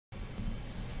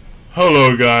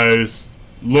Hello guys,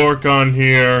 Lorcon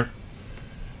here,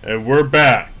 and we're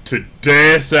back to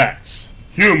Deus Ex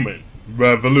Human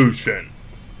Revolution.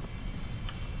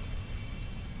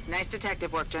 Nice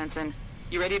detective work, Jensen.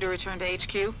 You ready to return to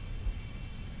HQ?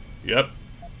 Yep.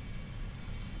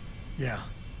 Yeah.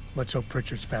 Let's hope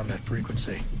Pritchard's found that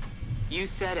frequency. You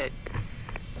said it.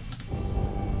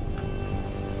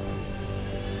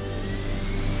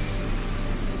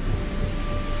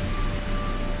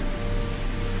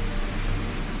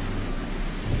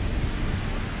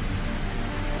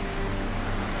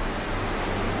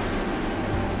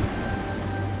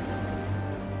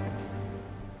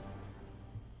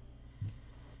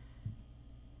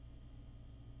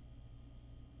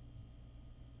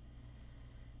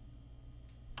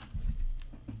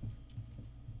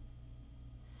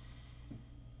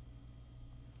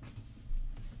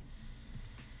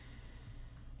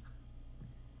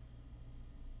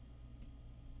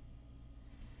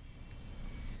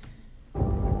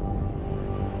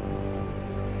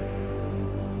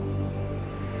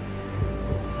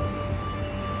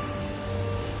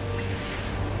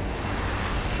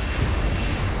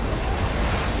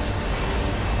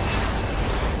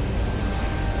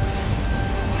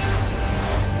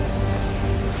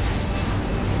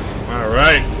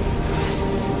 Alright.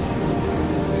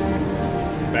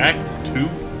 Back to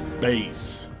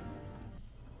base.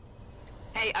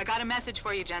 Hey, I got a message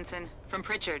for you, Jensen. From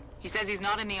Pritchard. He says he's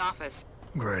not in the office.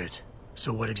 Great.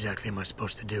 So what exactly am I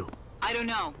supposed to do? I don't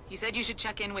know. He said you should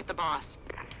check in with the boss.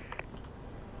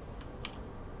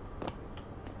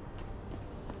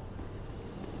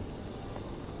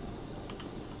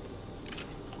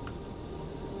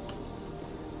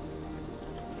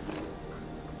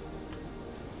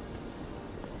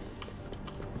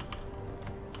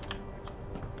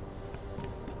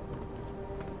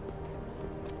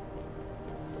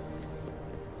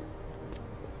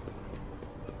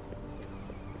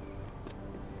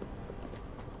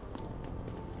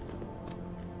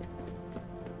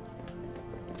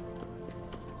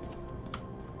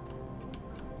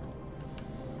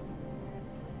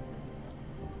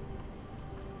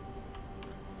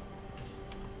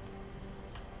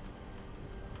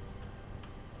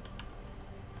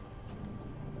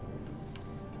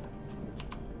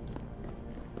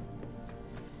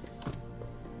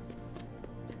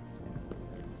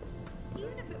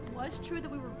 Was true that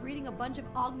we were breeding a bunch of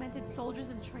augmented soldiers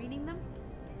and training them?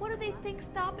 What do they think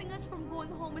stopping us from going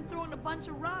home and throwing a bunch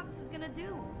of rocks is gonna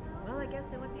do? Well, I guess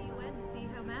they want the UN to see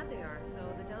how mad they are, so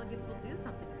the delegates will do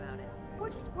something about it. We're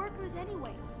just workers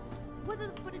anyway. Whether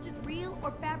the footage is real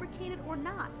or fabricated or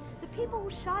not, the people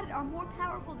who shot it are more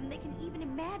powerful than they can even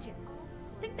imagine.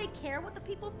 Think they care what the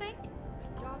people think?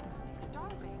 My dog must be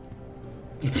starving.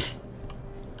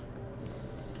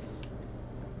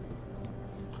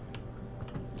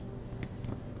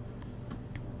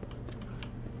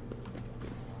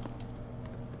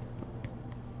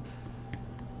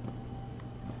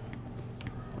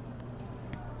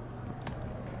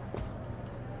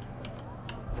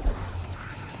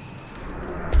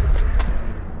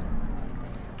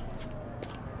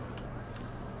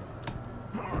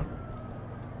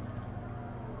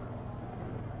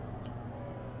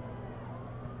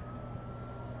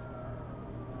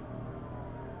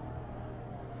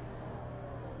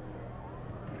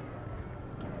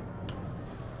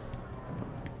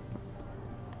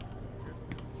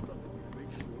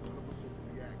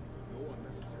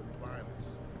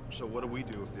 So what do we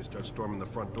do if they start storming the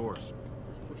front doors?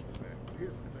 Just push them back.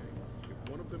 Here's the thing. If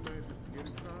one of them manages to get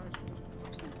inside,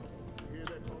 you hear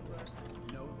that, Conrad?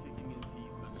 No kicking in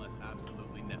teeth unless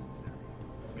absolutely necessary.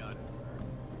 Got it, sir.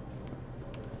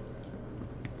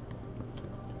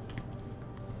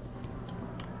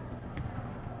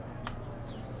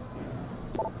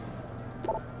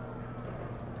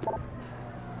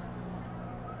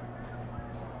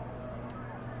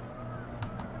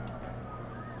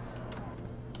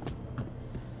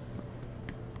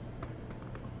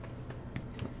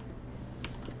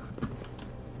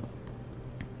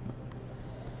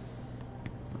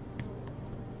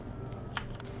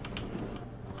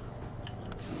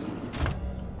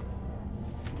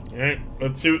 Alright,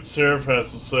 let's see what Seraph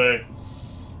has to say.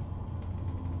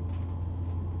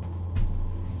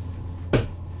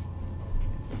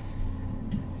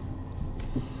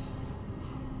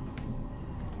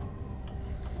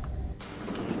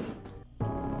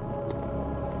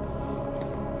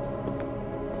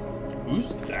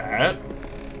 Who's that?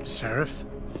 Seraph?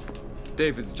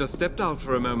 David's just stepped out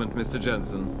for a moment, Mr.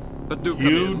 Jensen. But do come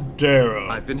You in. Darrow.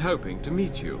 I've been hoping to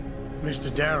meet you.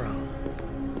 Mr. Darrow.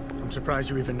 I'm surprised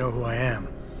you even know who I am.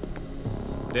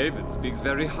 David speaks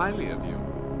very highly of you.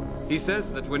 He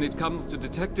says that when it comes to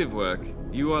detective work,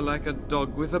 you are like a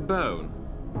dog with a bone.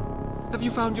 Have you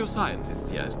found your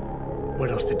scientist yet? What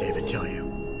else did David tell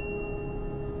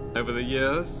you? Over the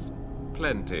years?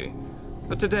 Plenty.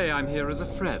 But today I'm here as a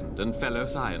friend and fellow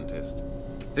scientist.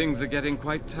 Things are getting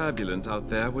quite turbulent out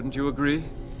there, wouldn't you agree?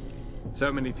 So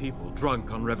many people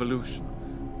drunk on revolution.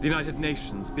 The United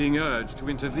Nations being urged to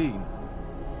intervene.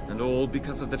 And all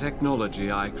because of the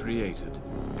technology I created.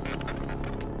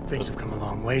 Things have come a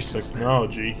long way since then.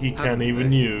 Technology he can't Haven't even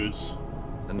they? use.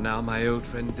 And now my old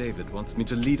friend David wants me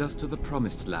to lead us to the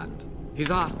Promised Land.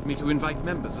 He's asked me to invite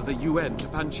members of the UN to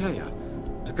Panchaea,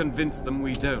 to convince them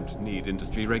we don't need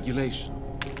industry regulation.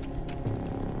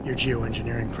 Your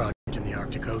geoengineering project in the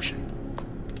Arctic Ocean.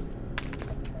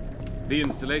 The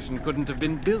installation couldn't have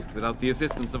been built without the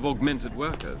assistance of augmented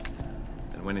workers.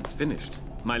 And when it's finished,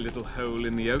 my little hole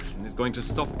in the ocean is going to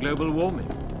stop global warming.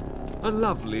 A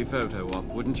lovely photo op,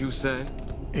 wouldn't you say?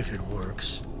 If it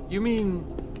works. You mean,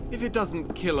 if it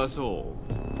doesn't kill us all?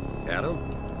 Adam?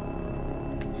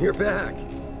 You're back.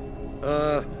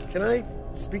 Can I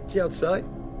speak to you outside?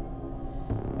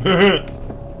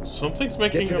 Something's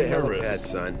making Get to the him helipad,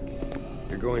 nervous. son.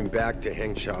 You're going back to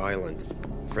Hengsha Island.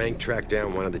 Frank tracked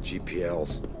down one of the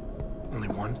GPLs. Only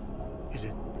one? Is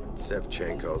it?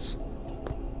 Sevchenko's.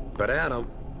 But Adam,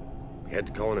 we had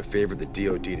to call in a favor of the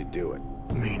DOD to do it.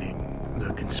 Meaning,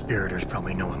 the conspirators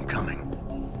probably know I'm coming.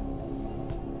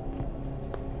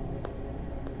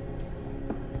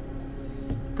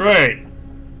 Great.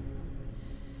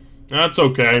 That's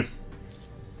okay.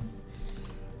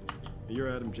 You're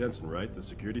Adam Jensen, right? The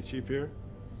security chief here?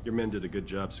 Your men did a good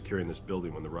job securing this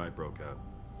building when the riot broke out.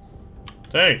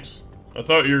 Thanks. I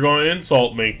thought you were going to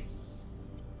insult me.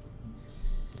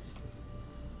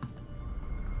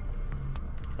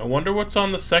 I wonder what's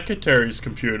on the secretary's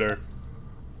computer.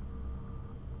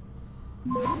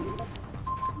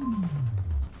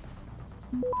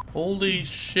 Holy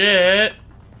shit.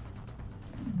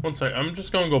 One sec, I'm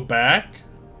just gonna go back.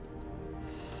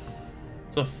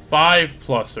 It's a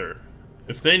 5-pluser.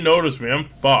 If they notice me, I'm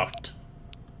fucked.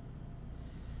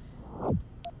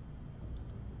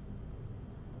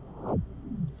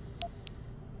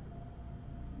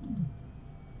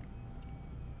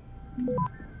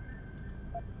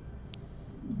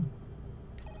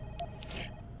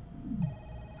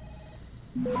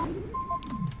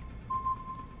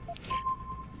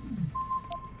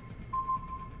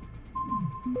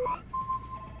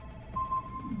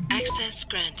 Access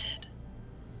granted.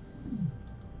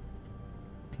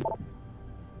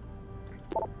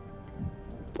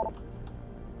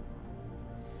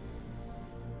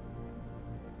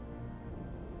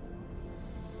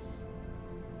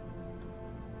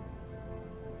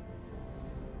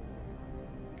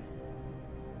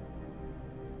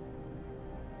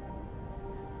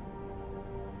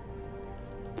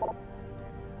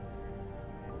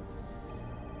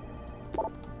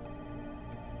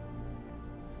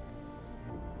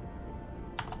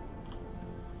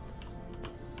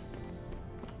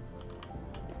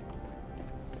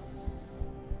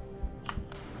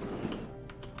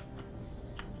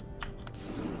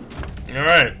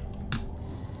 Alright.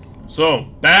 So,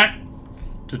 back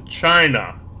to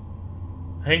China.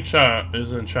 Hengsha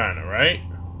is in China, right?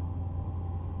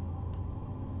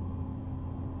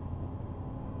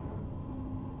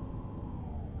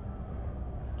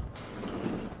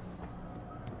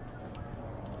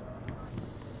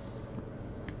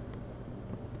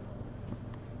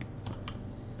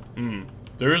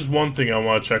 There is one thing I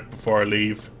want to check before I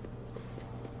leave.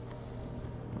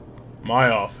 My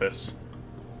office.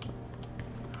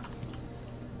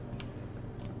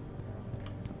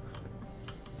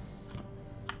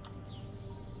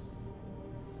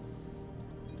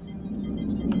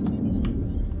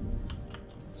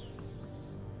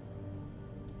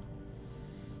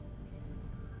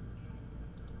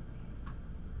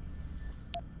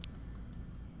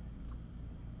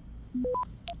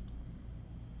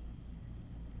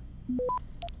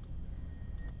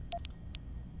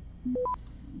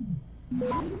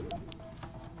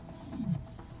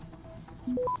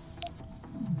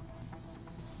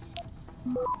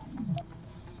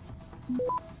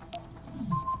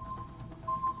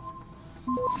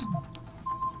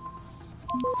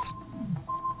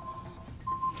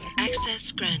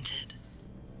 Access granted.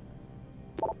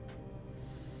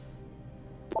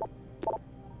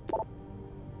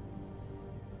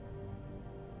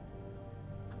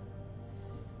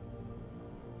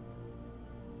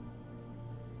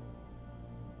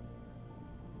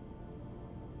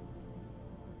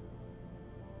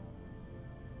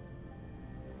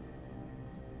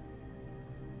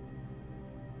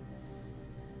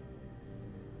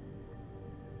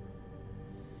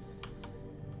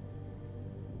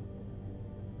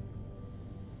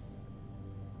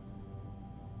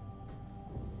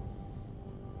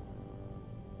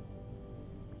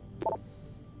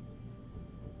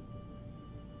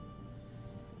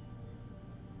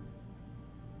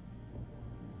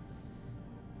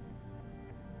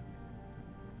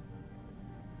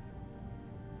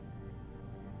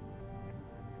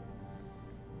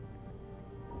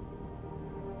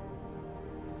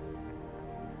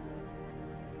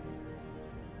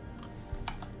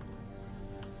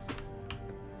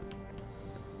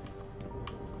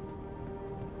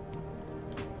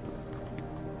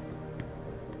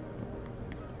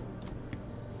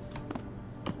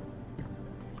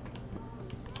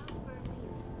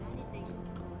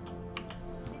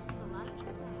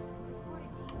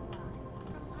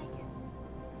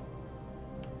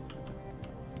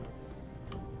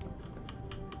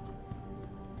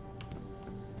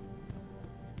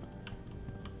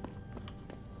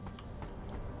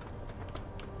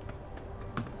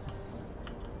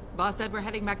 Boss said we're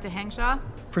heading back to Hangshaw?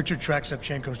 Pritchard tracks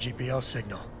Shevchenko's GPL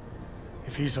signal.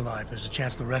 If he's alive, there's a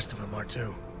chance the rest of them are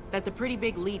too. That's a pretty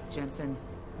big leap, Jensen.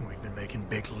 We've been making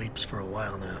big leaps for a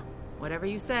while now. Whatever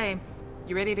you say.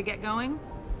 You ready to get going?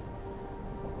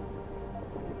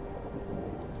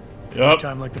 Yup.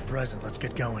 Time like the present. Let's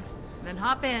get going. Then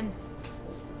hop in.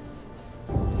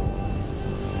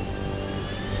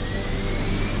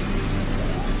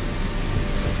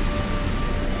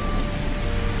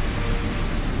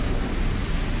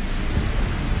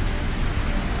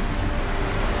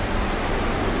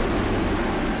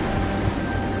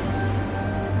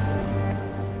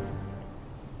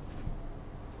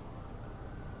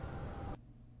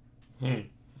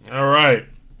 All right.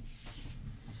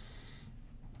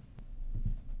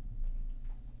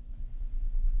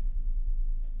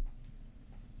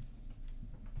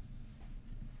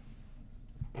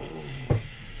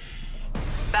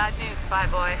 Bad news, Spy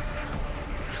Boy.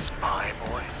 Spy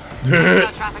boy.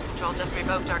 Traffic control just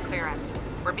revoked our clearance.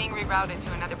 We're being rerouted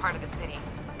to another part of the city.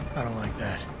 I don't like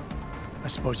that. I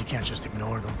suppose you can't just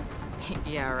ignore them.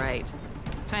 Yeah, right.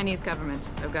 Chinese government.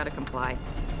 I've got to comply.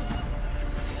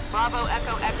 Bravo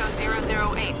Echo Echo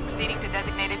 008, proceeding to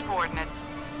designated coordinates.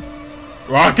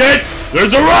 Rocket!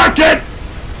 There's a rocket!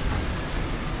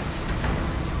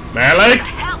 Malik?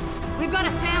 Help! We've got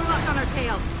a sandlock on our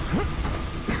tail.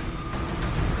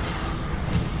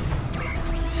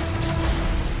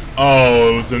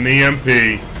 Oh, it was an EMP.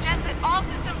 Jensen, all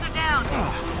systems are down.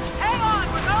 Hang on,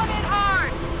 we're going in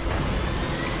hard.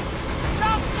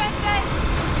 Stop, Jensen!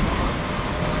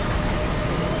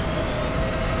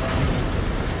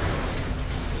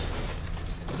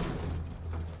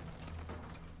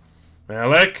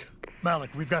 Malik? Malik,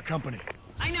 we've got company.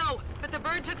 I know, but the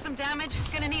bird took some damage.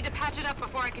 Gonna need to patch it up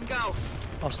before I can go.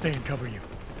 I'll stay and cover you.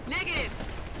 Negative.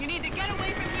 You need to get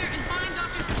away from here and find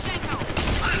Dr. Shevchenko.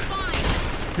 I'll be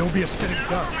fine. You'll be a sitting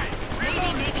duck.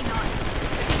 Maybe, maybe not.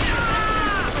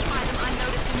 Slip by them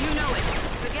unnoticed, and you know it.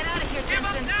 So get out of here,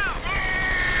 Jensen.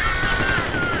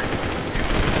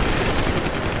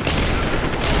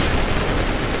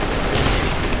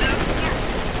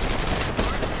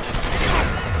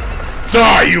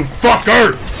 Die, you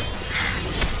fucker!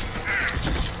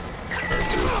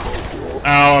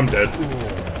 Ow, I'm dead.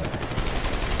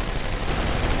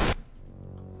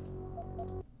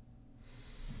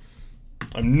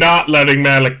 I'm not letting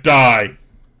Malik die.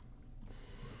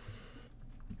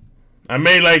 I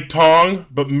may like Tong,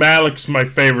 but Malik's my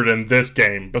favorite in this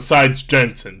game, besides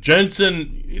Jensen.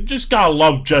 Jensen, you just gotta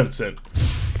love Jensen.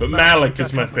 But Malik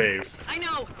is my fave. I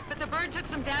know, but the bird took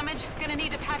some damage. Gonna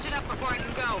need to patch it up before I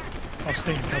can go. I'll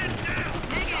stay and cover you.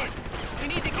 Negative. You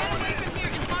need to get away from here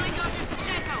and find Dr.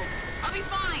 Shevchenko. I'll be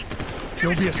fine.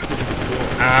 You'll be a sitting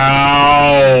duck.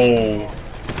 Ow.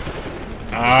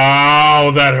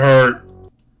 Ow, that hurt.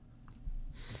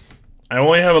 I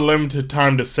only have a limited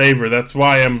time to save her. That's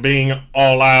why I'm being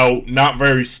all out, not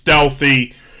very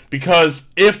stealthy. Because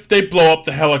if they blow up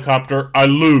the helicopter, I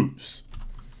lose.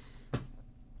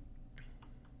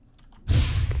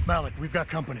 Malik, we've got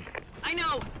company. I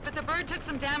know, but the bird took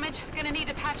some damage. Gonna need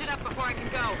to patch it up before I can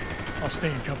go. I'll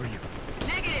stay and cover you.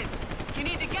 Negative. You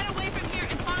need to get away from here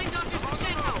and find Dr.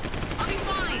 Shevchenko. I'll be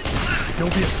fine.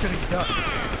 You'll be a sitting duck.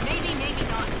 Maybe, maybe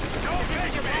not. But this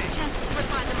is your best chance to slip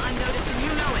by them unnoticed, and you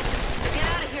know it. So get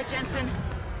out of here, Jensen.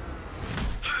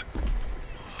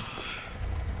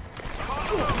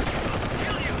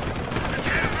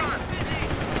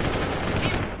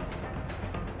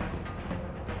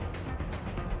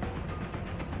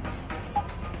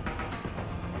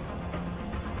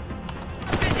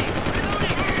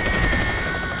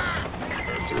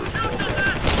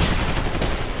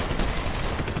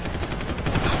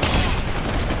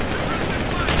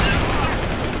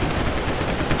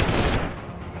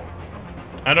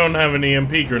 I don't have an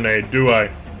EMP grenade, do I?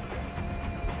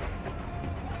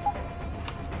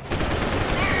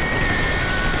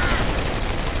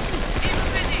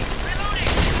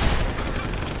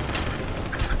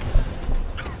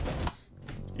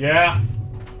 Yeah.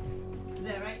 Is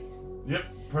that right? Yep,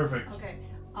 perfect. Okay.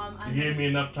 You gave me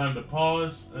enough time to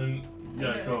pause and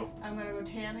yeah, go. I'm gonna go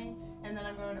tanning and then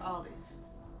I'm going to Aldi's.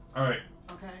 Alright.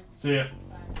 Okay. See ya.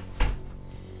 Bye.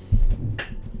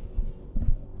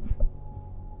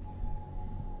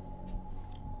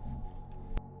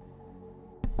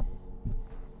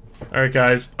 Alright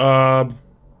guys, I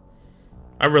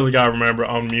really gotta remember to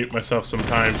unmute myself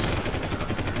sometimes.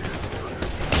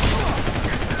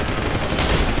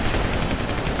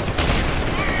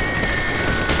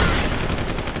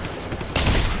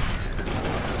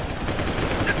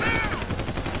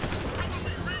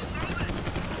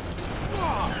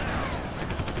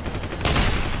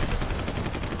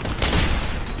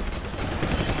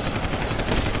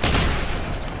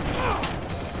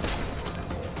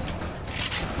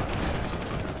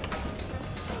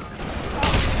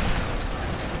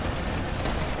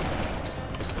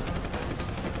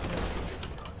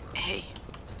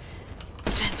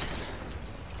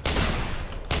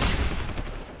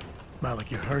 Malik,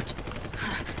 you hurt?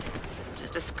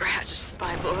 Just a scratch,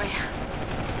 spy boy.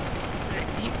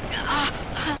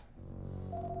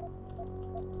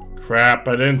 Crap,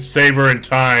 I didn't save her in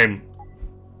time.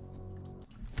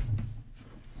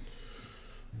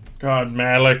 God,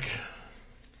 Malik.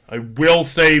 I will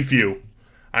save you.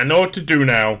 I know what to do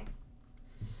now.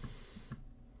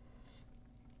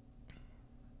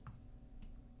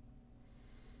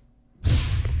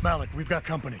 Malik, we've got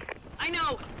company. I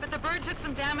know, but the bird took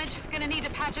some damage. Gonna need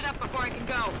to patch it up before I can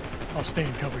go. I'll stay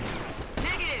and cover you.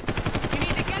 Negative. You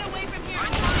need to get away from here.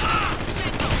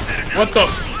 What the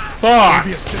fuck?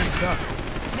 Maybe a sitting duck.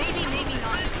 Maybe, maybe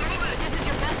not. But this is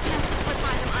your best chance to slip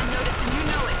by them unnoticed, and you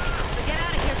know it. So get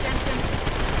out of here, Jensen.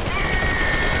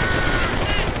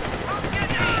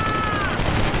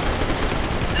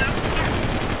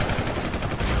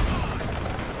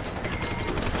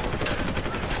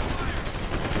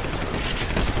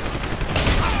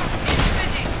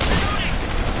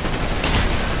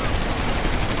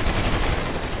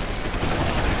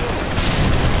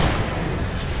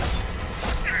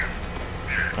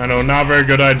 I know, not a very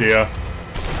good idea.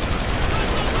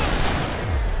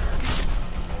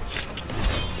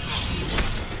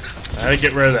 I had to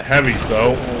get rid of the heavies,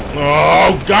 though.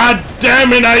 Oh, god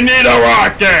damn it, I need a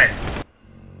rocket!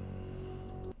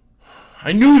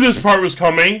 I knew this part was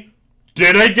coming.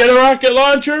 Did I get a rocket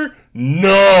launcher?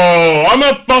 No! I'm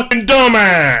a fucking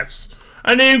dumbass!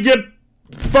 I didn't even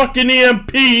get fucking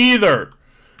EMP either!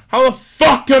 How the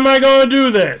fuck am I gonna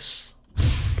do this?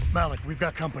 Malik, we've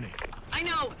got company. I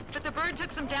know, but the bird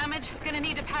took some damage. Gonna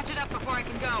need to patch it up before I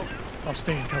can go. I'll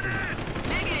stay and cover you.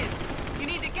 Negative. You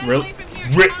need to get Really? away from here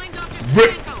and find Dr.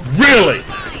 Stanko. Really?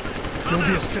 You'll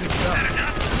be a sitting duck.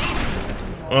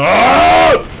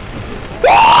 Ah!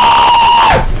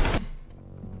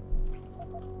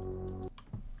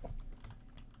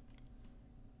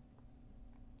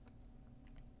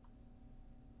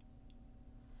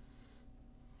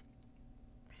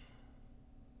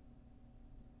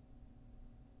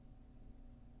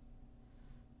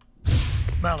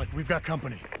 Malik, we've got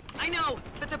company. I know,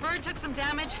 but the bird took some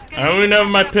damage. I don't even have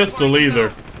my pistol either,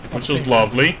 which was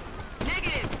lovely.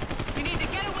 Negative. You need to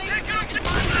get away from here and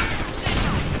find Dr.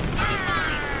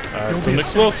 Stanko. It's an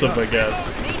explosive, I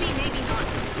guess. Maybe, maybe not.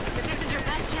 But this is your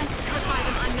best chance to slip by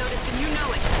them unnoticed, and you know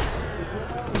it.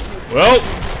 Well,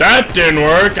 that didn't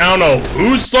work. I don't know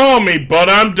who saw me,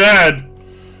 but I'm dead.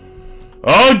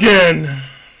 Again.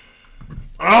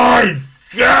 I'm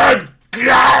dead.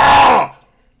 Gah!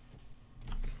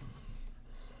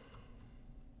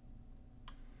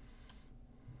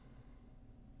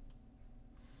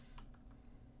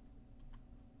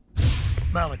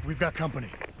 Malik, we've got company.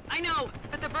 I know,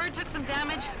 but the bird took some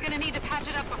damage. Gonna need to patch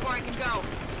it up before I can go.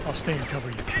 I'll stay and cover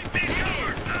you. I'll be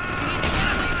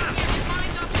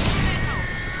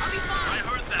fine. I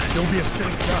heard that. You'll be a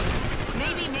sitting duck.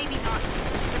 Maybe, maybe not.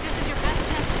 But this is your best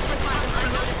chance to slip by them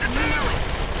unnoticed, and you know it.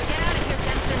 So get out of here,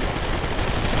 Jensen.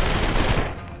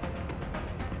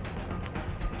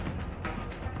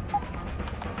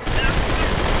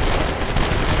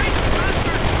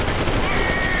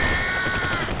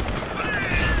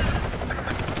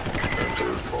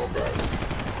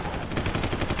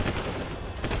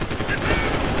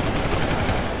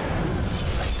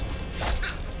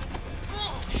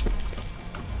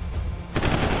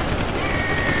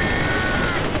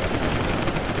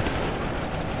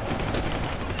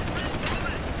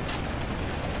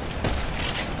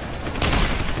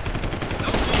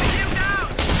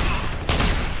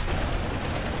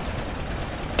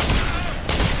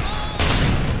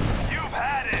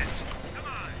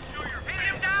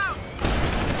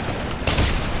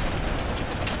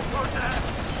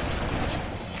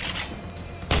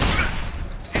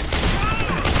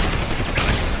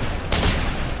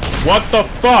 What the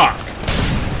fuck?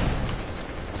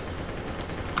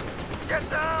 Get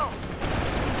down!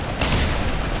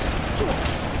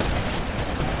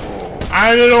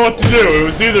 I didn't know what to do. It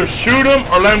was either shoot him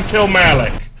or let him kill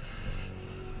Malik.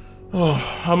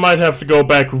 Oh, I might have to go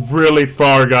back really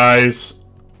far, guys.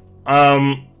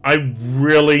 I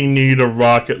really need a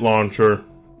rocket launcher.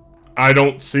 I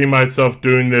don't see myself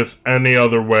doing this any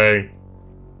other way.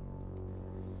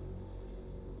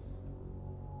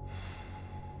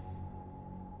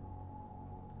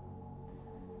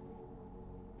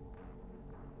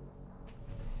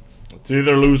 It's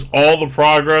either lose all the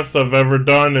progress I've ever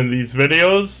done in these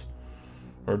videos,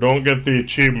 or don't get the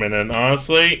achievement, and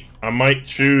honestly, I might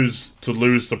choose to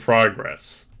lose the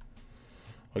progress.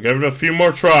 I'll give it a few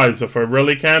more tries. If I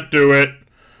really can't do it,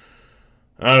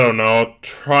 I don't know, I'll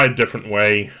try a different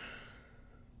way.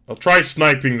 I'll try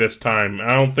sniping this time.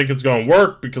 I don't think it's gonna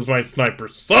work because my sniper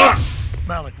sucks!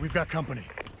 Malik, we've got company.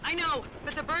 I know,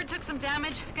 but the bird took some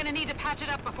damage. Gonna need to patch it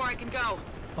up before I can go.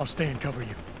 I'll stay and cover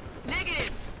you.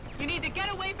 Negative. You need to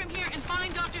get away from here and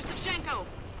find Dr. Savchenko.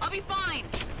 I'll be fine.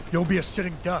 You'll be a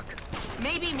sitting duck.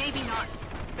 Maybe, maybe not.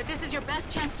 But this is your best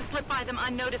chance to slip by them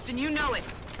unnoticed, and you know it.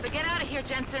 So get out of here,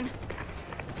 Jensen.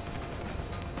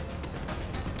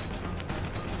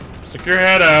 Stick your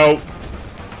head out.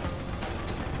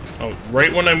 Oh,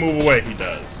 right when I move away, he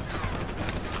does.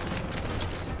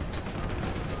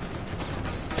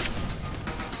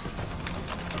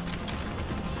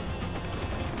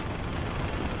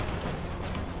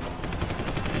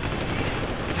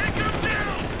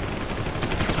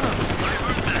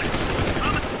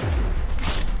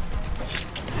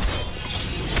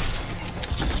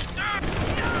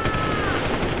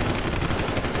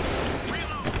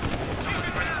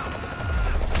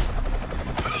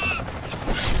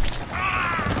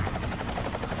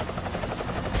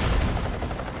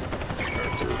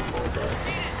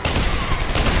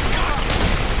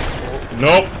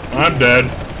 Nope, I'm dead.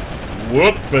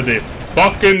 Whoopity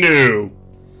fucking do.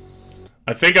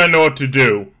 I think I know what to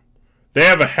do. They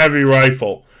have a heavy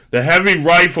rifle. The heavy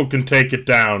rifle can take it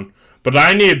down. But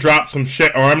I need to drop some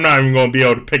shit or I'm not even going to be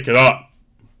able to pick it up.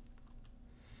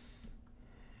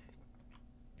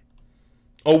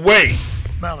 Oh, wait.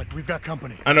 Malik, we've got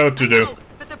company. I know what to do.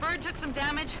 But the bird took some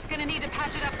damage. Gonna need to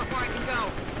patch it up before I can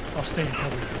go. I'll stay and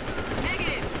cover you.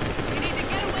 Negative. You need to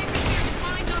get away from here and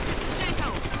find Dr.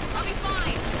 Savchenko. I'll be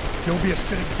fine. You'll be a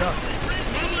sitting duck.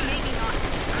 Maybe, maybe not.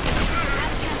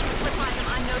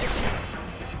 This is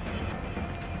your best chance to slip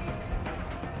by them unnoticed.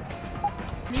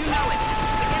 You know it. So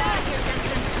get out of here,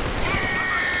 Jensen.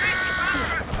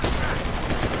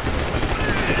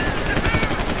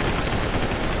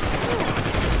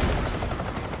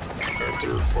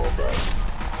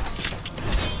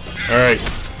 Alright.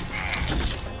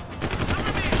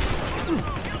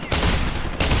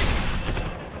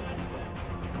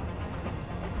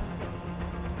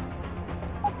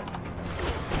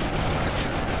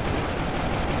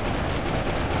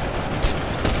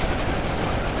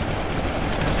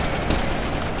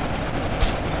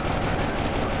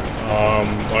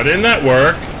 Why didn't that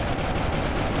work?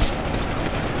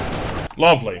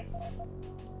 Lovely.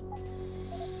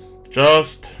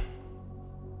 Just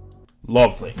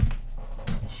lovely.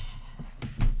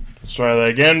 Let's try that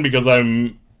again because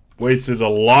I wasted a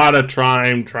lot of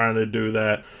time trying to do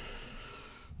that.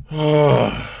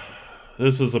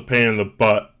 This is a pain in the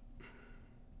butt.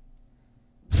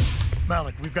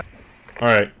 Malik, we've got...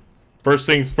 Alright. First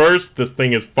things first, this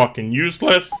thing is fucking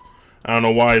useless. I don't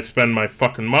know why I spend my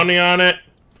fucking money on it.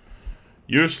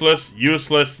 Useless,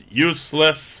 useless,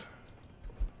 useless.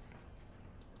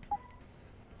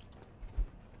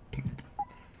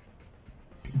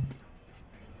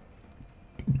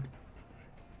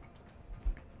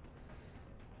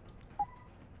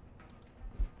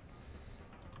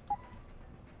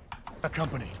 A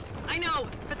company. I know,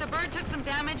 but the bird took some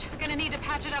damage. Gonna need to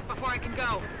patch it up before I can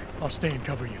go. I'll stay and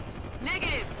cover you.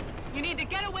 Negative. You need to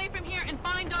get away from here and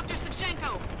find Dr.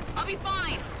 Savchenko. I'll be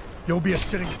fine. You'll be a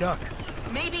sitting duck.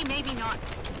 Maybe, maybe not.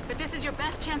 But this is your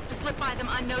best chance to slip by them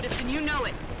unnoticed, and you know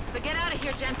it. So get out of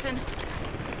here, Jensen.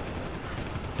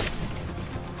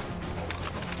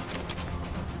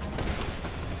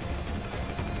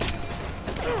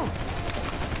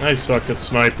 I suck at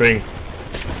sniping.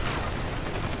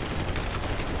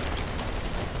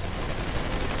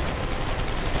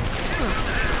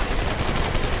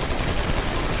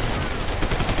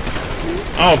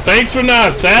 Oh, thanks for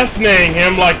not assassinating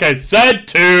him like I said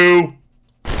to.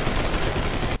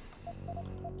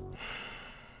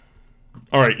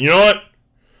 Alright, you know what?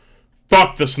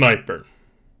 Fuck the sniper.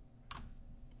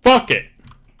 Fuck it.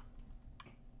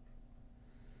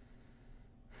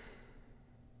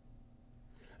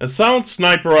 A silent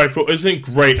sniper rifle isn't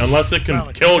great unless it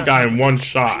can kill a guy in one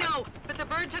shot. I know, but the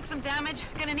bird took some damage.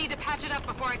 Gonna need to patch it up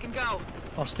before I can go.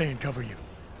 I'll stay and cover you.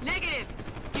 Negative.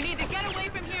 You need to get away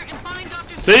from here and find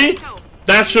Dr. See? Savchenko.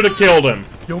 That should have killed him.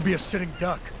 You'll be a sitting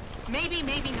duck. Maybe,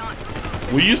 maybe not.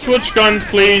 Will you switch guns,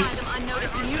 please?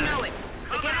 Unnoticed, and you know it.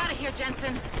 So get out of here,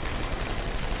 Jensen.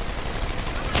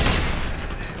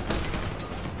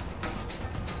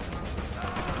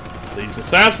 Please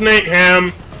assassinate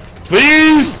him.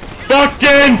 Please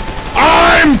fucking...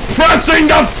 I'm pressing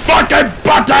the fucking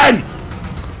button!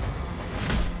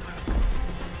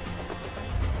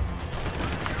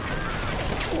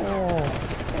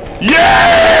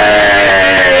 Yay!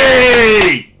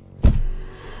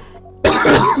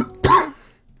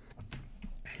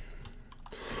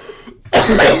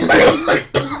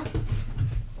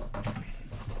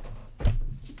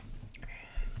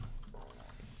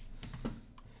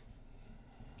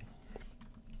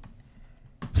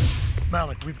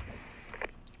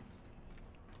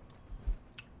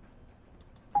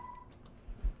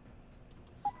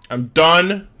 I'm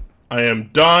done. I am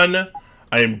done.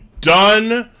 I am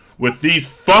done with these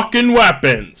fucking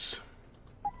weapons.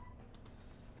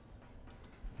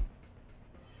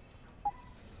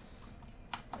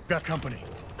 Got company.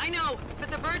 I know,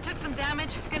 but the bird took some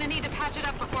damage. Gonna need to patch it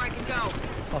up before I can go.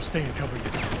 I'll stay and cover you.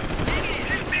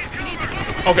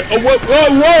 Okay. Oh, whoa, whoa,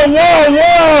 whoa,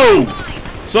 whoa,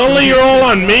 whoa! Suddenly you're all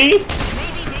on me?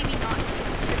 Maybe, maybe not.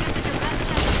 But this is your best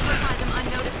chance to slip by them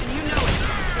unnoticed, and you know it.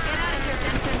 So get out of here,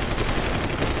 Jensen.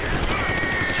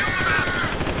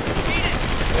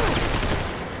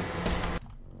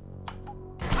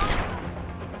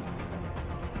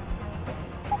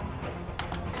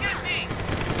 Get me!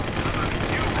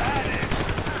 You had it!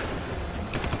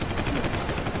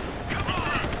 Come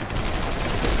on!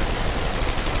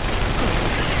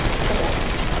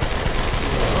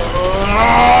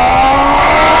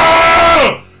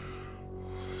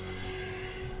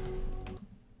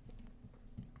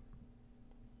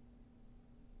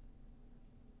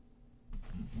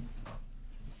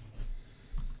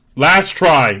 Last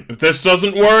try. If this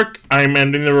doesn't work, I'm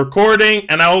ending the recording,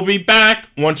 and I will be back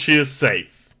once she is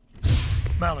safe.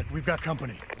 Malik, we've got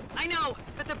company. I know,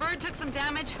 but the bird took some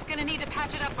damage. Gonna need to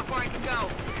patch it up before I can go.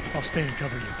 I'll stay and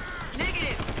cover you.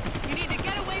 Negative. You need to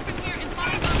get away from here and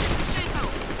find Lukashenko.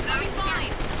 I'll be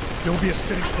fine. You'll be a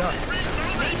sitting duck.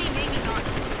 Maybe, maybe not.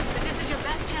 But this is your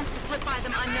best chance to slip by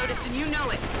them unnoticed, and you know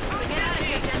it. So get out of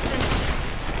here, Jensen.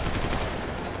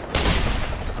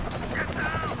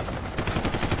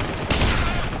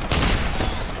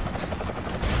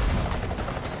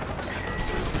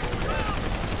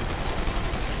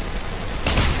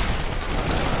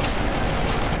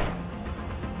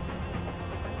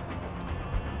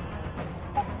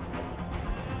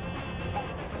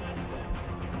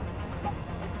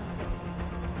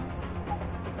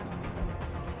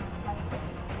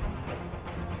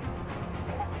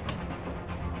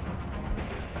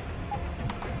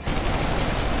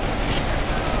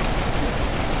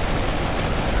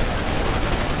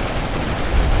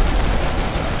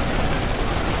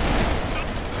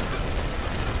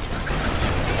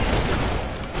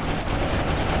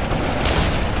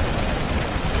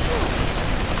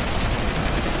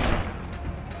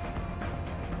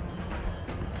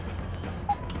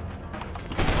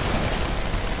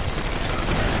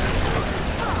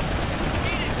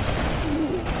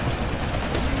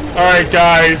 Alright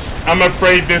guys, I'm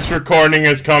afraid this recording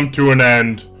has come to an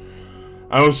end.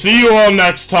 I will see you all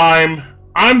next time.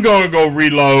 I'm going to go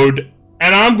reload,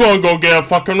 and I'm going to go get a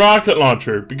fucking rocket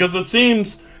launcher, because it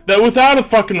seems that without a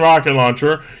fucking rocket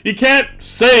launcher, you can't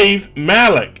save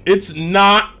Malik. It's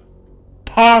not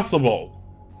possible.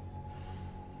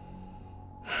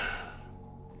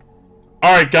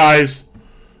 Alright guys,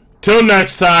 till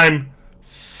next time,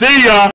 see ya!